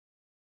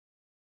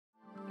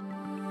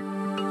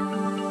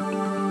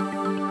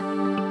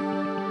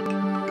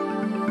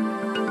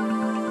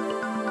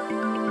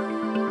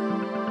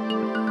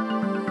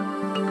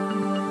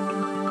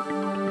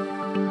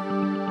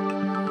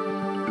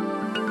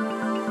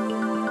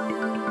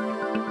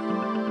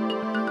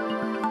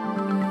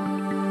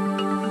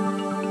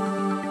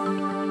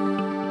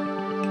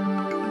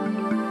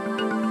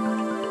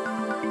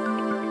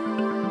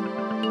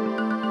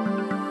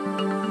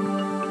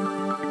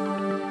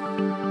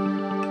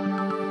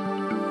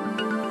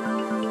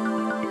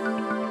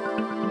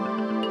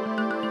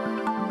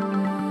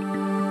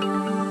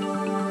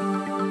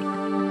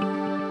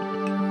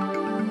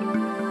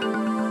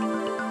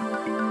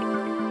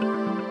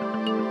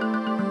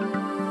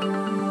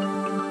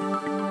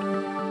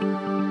Viking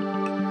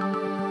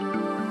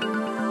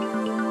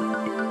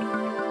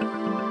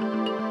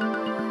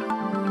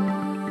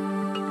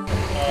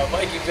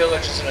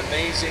Village is an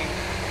amazing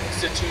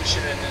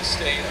institution in this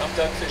state. I'm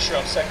Doug Fisher,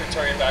 I'm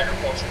Secretary of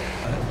Agriculture.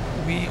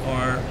 We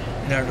are,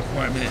 in our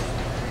department,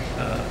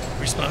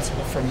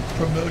 responsible for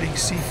promoting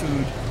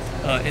seafood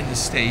in the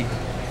state.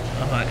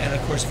 And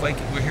of course,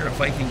 we're here at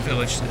Viking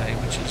Village today,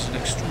 which is an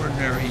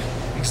extraordinary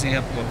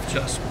example of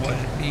just what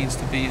it means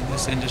to be in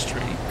this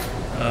industry,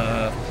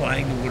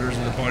 plying the waters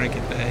of the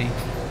Barnegat Bay.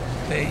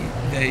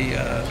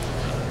 The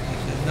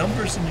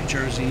numbers in New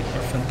Jersey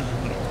are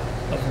phenomenal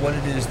of what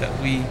it is that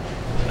we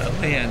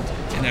land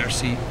in our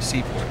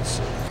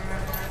seaports.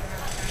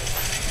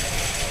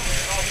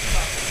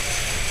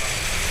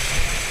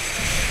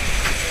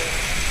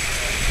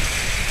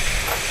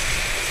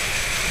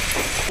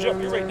 You're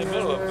right in the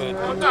middle of it.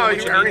 Oh, no,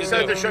 you already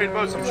said to show you the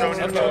boats. I'm showing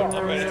you the boat.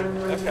 I'm ready.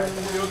 Okay.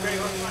 You okay?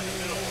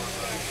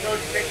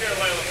 Take care of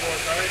the floor,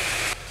 all right?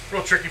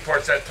 Real tricky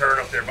part's that turn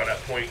up there by that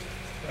point.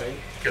 Right.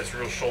 Gets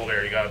real shoulder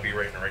there. You got to be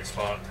right in the right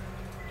spot.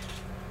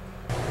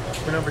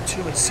 We're number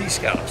 2 in sea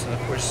scallops, and of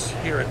course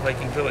here at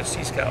Viking Village,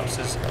 sea scallops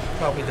is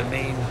probably the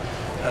main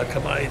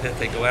commodity that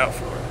they go out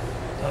for.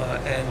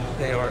 And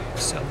they are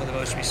some of the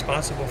most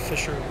responsible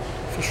fishermen,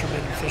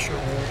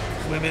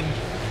 fisherwomen,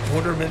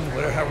 watermen,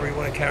 whatever, however you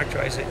want to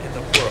characterize it, in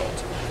the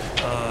world.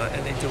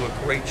 And they do a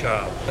great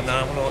job.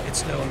 Phenomenal.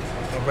 It's known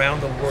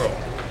around the world.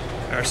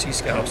 Our sea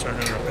scallops are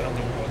known around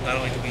the world. Not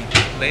only do we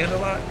land a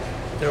lot,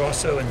 they're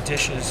also in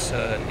dishes,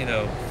 you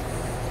know,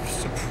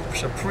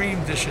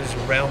 supreme dishes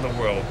around the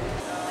world.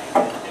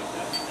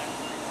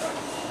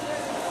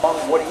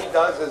 What he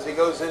does is he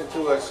goes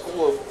into a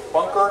school of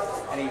bunker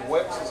and he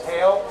whips his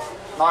tail,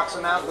 knocks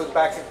them out, goes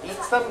back and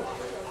eats them.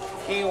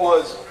 He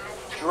was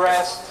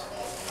dressed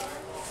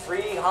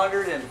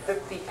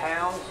 350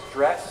 pounds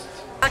dressed.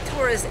 Our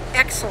tour is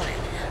excellent.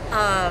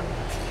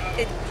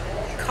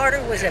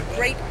 Carter was a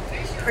great,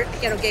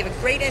 gave a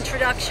great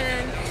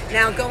introduction.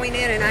 Now going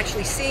in and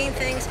actually seeing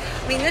things.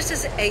 I mean, this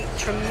is a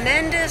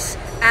tremendous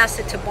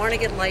asset to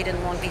Barnegat Light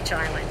in Long Beach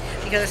Island,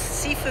 because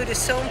seafood is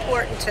so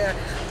important to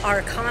our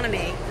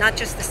economy, not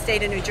just the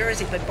state of New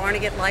Jersey, but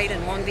Barnegat Light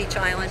and Long Beach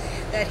Island,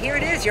 that here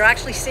it is, you're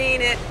actually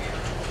seeing it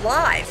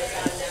live.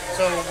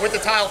 So with the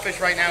tile fish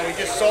right now, we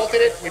just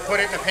salted it, we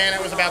put it in a pan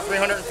that was about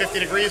 350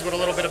 degrees with a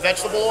little bit of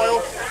vegetable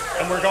oil,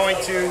 and we're going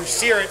to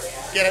sear it,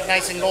 get it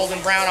nice and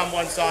golden brown on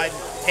one side,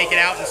 take it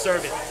out and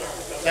serve it.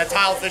 That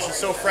tile fish is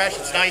so fresh,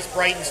 it's nice,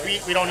 bright, and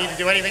sweet. We don't need to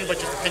do anything but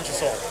just a pinch of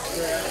salt.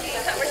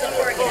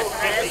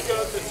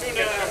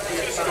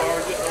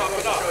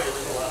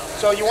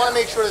 So you want to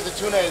make sure that the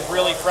tuna is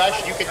really fresh.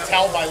 You can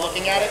tell by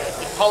looking at it. If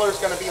the color is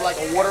going to be like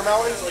a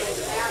watermelon,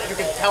 you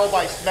can tell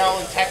by smell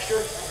and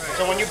texture.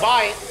 So when you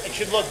buy it, it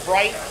should look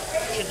bright.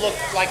 It should look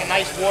like a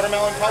nice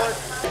watermelon color.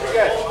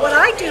 What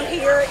I do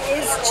here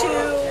is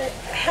to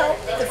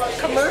help the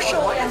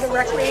commercial and the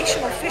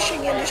recreational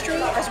fishing industry,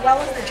 as well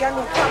as the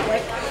general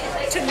public,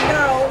 to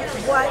know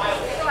what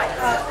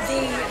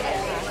the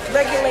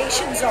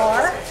regulations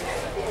are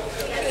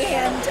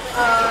and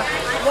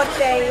what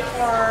they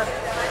are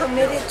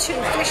permitted to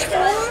fish for,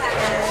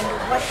 and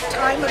what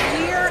time of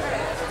year,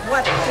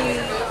 what the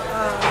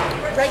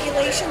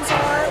regulations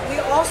are. We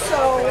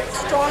also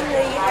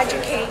strongly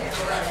educate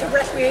the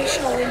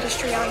recreational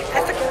industry on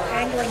ethical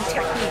angling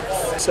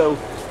techniques. So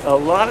a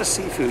lot of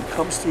seafood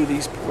comes through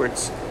these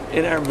ports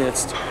in our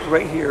midst,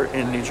 right here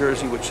in New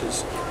Jersey, which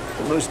is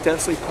the most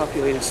densely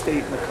populated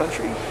state in the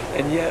country,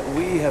 and yet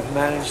we have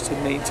managed to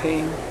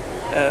maintain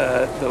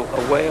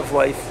a way of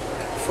life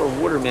for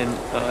watermen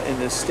in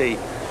this state.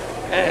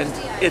 And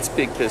it's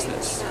big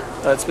business.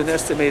 It's been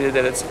estimated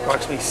that it's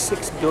approximately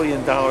 $6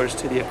 billion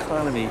to the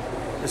economy,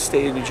 the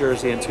state of New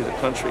Jersey, and to the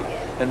country.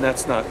 And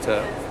that's not,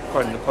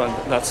 pardon the pun,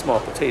 not small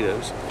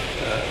potatoes.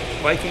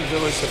 Viking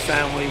Village, the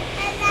family,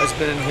 has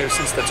been in here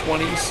since the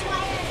 20s.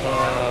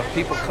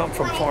 People come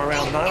from far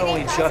around, not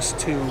only just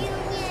to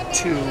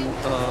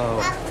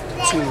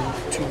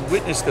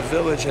witness the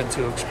village and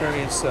to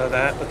experience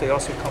that, but they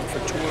also come for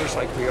tours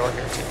like we are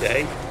here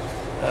today,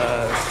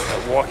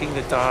 walking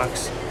the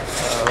docks,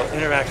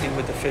 interacting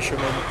with the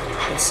fishermen,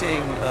 and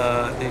seeing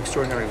the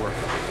extraordinary work.